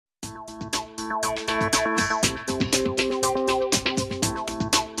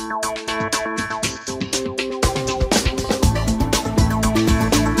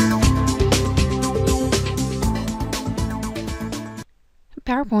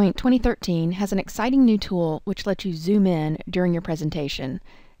PowerPoint 2013 has an exciting new tool which lets you zoom in during your presentation.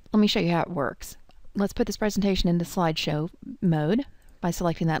 Let me show you how it works. Let's put this presentation into slideshow mode by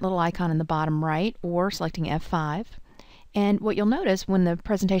selecting that little icon in the bottom right or selecting F5. And what you'll notice when the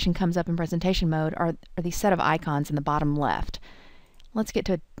presentation comes up in presentation mode are these set of icons in the bottom left. Let's get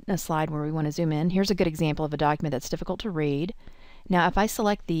to a slide where we want to zoom in. Here's a good example of a document that's difficult to read. Now if I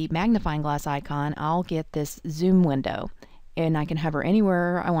select the magnifying glass icon, I'll get this zoom window. And I can hover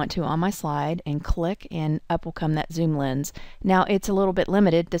anywhere I want to on my slide and click, and up will come that zoom lens. Now it's a little bit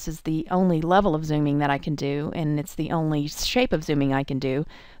limited. This is the only level of zooming that I can do, and it's the only shape of zooming I can do,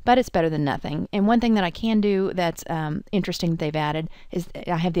 but it's better than nothing. And one thing that I can do that's interesting that they've added is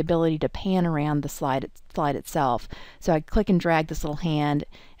I have the ability to pan around the slide itself. So I click and drag this little hand,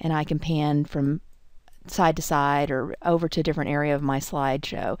 and I can pan from side to side or over to a different area of my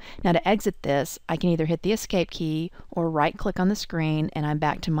slideshow. Now to exit this, I can either hit the escape key or right click on the screen and I'm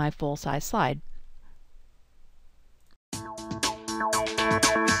back to my full size slide.